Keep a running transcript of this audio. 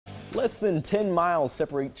Less than 10 miles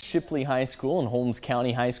separate Chipley High School and Holmes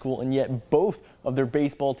County High School, and yet both of their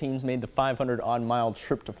baseball teams made the 500-odd-mile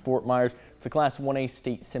trip to Fort Myers for the Class 1A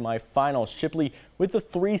state semifinals. Chipley with the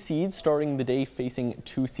 3 seeds starting the day facing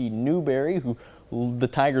 2 seed Newberry, who the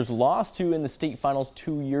Tigers lost to in the state finals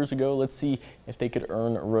 2 years ago. Let's see if they could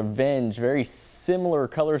earn revenge. Very similar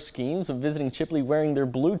color schemes, but visiting Chipley wearing their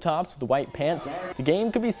blue tops with the white pants. The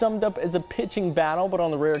game could be summed up as a pitching battle, but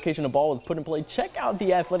on the rare occasion a ball was put in play. Check out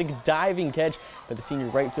the athletic diving catch by the senior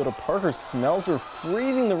right fielder Parker Smelser,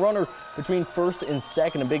 freezing the runner between first and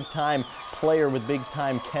second. A big-time player with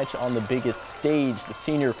big-time catch on the biggest stage. The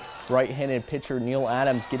senior right-handed pitcher Neil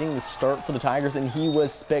Adams getting the start for the Tigers, and he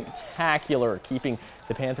was spectacular, keeping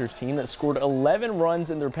the Panthers team that scored 11 runs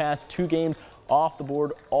in their past 2 games off the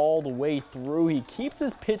board all the way through. He keeps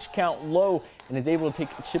his pitch count low and is able to take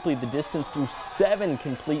Chipley the distance through 7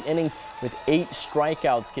 complete innings with 8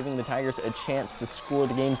 strikeouts, giving the Tigers a chance to score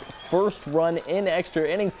the game's first run in extra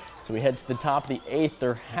innings. So we head to the top of the 8th.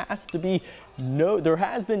 There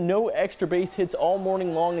has been no extra base hits all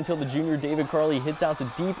morning long until the junior David Carley hits out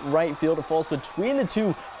to deep right field. It falls between the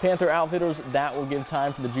 2 Panther outfielders. That will give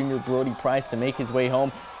time for the junior Brody Price to make his way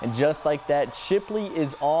home. And just like that, Chipley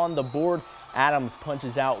is on the board. Adams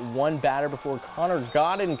punches out 1 batter before Connor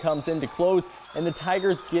Godden comes in to close, and the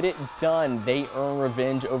Tigers get it done. They earn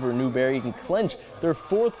revenge over Newberry and clinch their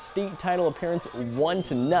 4th state title appearance.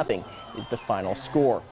 1-0 is the final score.